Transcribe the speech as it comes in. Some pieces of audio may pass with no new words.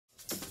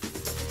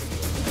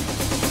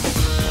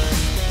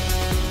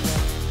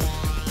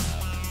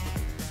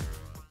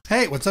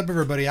Hey, what's up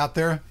everybody out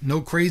there?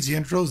 No crazy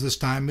intros this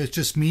time. It's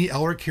just me,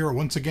 Elric, here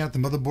once again at the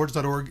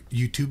Motherboards.org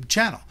YouTube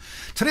channel.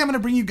 Today I'm going to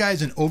bring you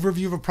guys an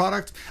overview of a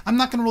product. I'm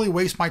not going to really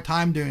waste my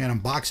time doing an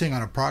unboxing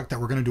on a product that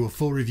we're going to do a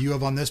full review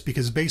of on this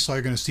because basically all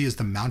you're going to see is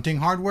the mounting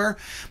hardware.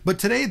 But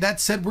today, that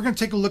said, we're going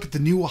to take a look at the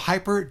new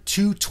Hyper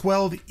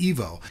 212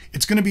 Evo.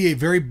 It's going to be a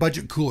very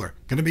budget cooler.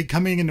 Going to be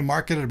coming into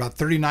market at about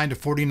 $39 to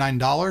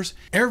 $49.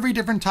 Every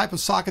different type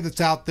of socket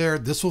that's out there,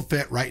 this will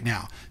fit right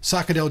now.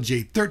 Socket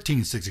LG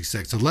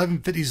 1366,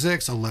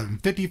 1156,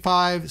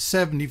 1155,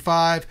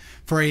 75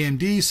 for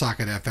AMD,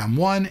 socket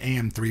FM1,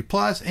 AM3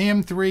 Plus,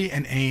 AM3,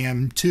 and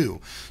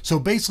AM2. So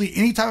basically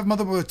any type of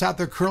motherboard that's out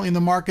there currently in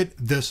the market,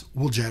 this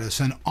will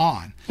jettison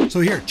on. So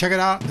here, check it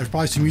out. There's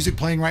probably some music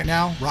playing right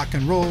now. Rock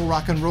and roll,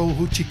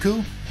 hoochie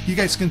coo. You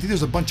guys can see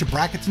there's a bunch of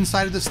brackets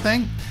inside of this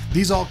thing.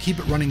 These all keep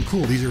it running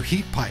cool. These are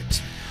heat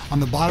pipes. On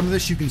the bottom of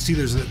this, you can see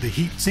there's the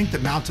heat sink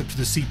that mounts up to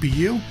the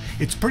CPU.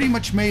 It's pretty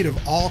much made of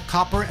all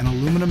copper and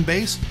aluminum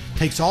base.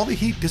 Takes all the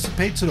heat,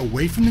 dissipates it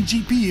away from the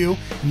GPU,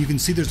 and you can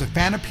see there's a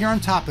fan up here on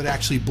top that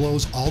actually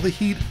blows all the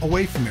heat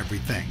away from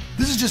everything.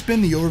 This has just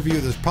been the overview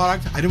of this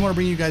product. I didn't want to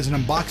bring you guys an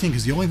unboxing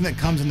because the only thing that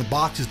comes in the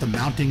box is the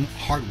mounting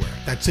hardware.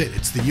 That's it.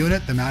 It's the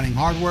unit, the mounting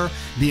hardware,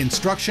 the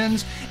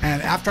instructions,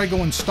 and after I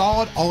go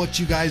install it, I'll let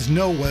you guys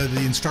know whether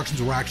the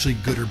instructions were actually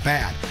good or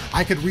bad.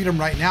 I could read them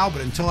right now,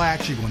 but until I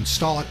actually go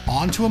install it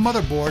onto a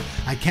motherboard,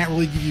 I can't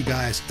really give you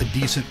guys a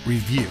decent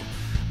review.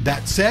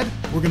 That said,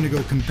 we're going to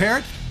go compare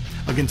it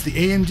against the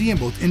AMD and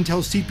both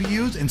Intel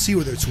CPUs and see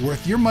whether it's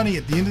worth your money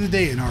at the end of the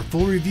day in our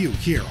full review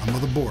here on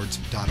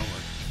Motherboards.org.